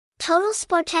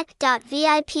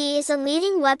Totalsportek.vip is a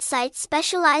leading website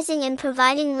specializing in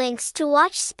providing links to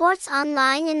watch sports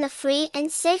online in the free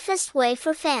and safest way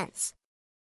for fans.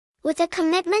 With a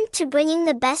commitment to bringing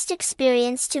the best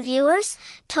experience to viewers,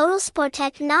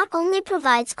 Totalsportek not only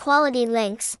provides quality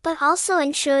links but also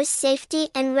ensures safety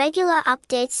and regular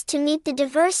updates to meet the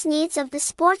diverse needs of the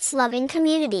sports-loving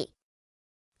community.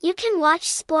 You can watch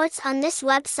sports on this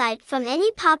website from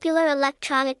any popular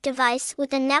electronic device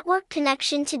with a network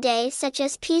connection today, such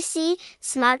as PC,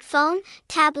 smartphone,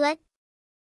 tablet.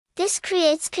 This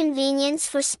creates convenience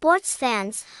for sports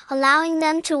fans, allowing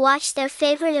them to watch their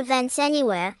favorite events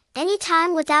anywhere,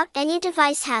 anytime without any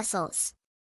device hassles.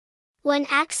 When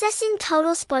accessing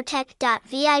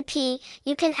Totalsportek.vip,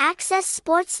 you can access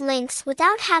sports links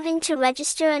without having to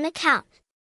register an account.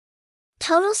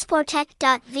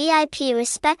 Totalsportek.vip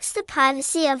respects the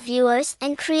privacy of viewers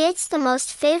and creates the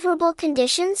most favorable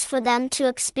conditions for them to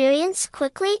experience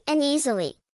quickly and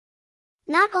easily.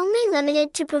 Not only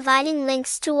limited to providing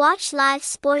links to watch live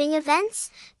sporting events,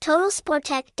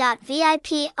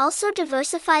 Totalsportek.vip also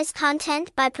diversifies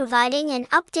content by providing and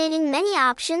updating many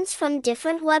options from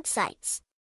different websites.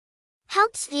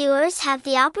 Helps viewers have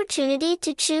the opportunity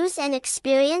to choose and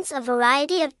experience a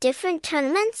variety of different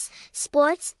tournaments,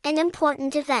 sports, and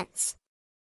important events.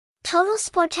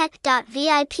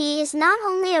 Totalsportek.vip is not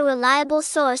only a reliable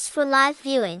source for live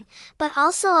viewing, but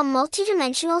also a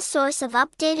multidimensional source of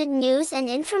updated news and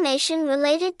information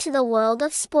related to the world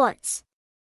of sports.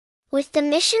 With the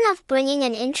mission of bringing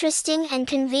an interesting and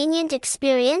convenient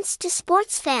experience to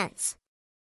sports fans,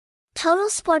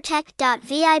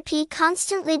 Totalsportek.vip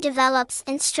constantly develops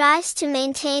and strives to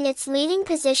maintain its leading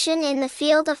position in the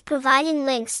field of providing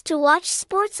links to watch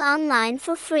sports online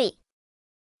for free.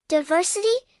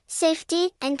 Diversity,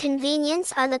 safety, and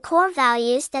convenience are the core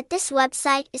values that this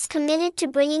website is committed to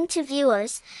bringing to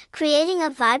viewers, creating a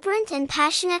vibrant and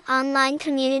passionate online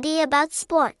community about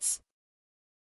sports.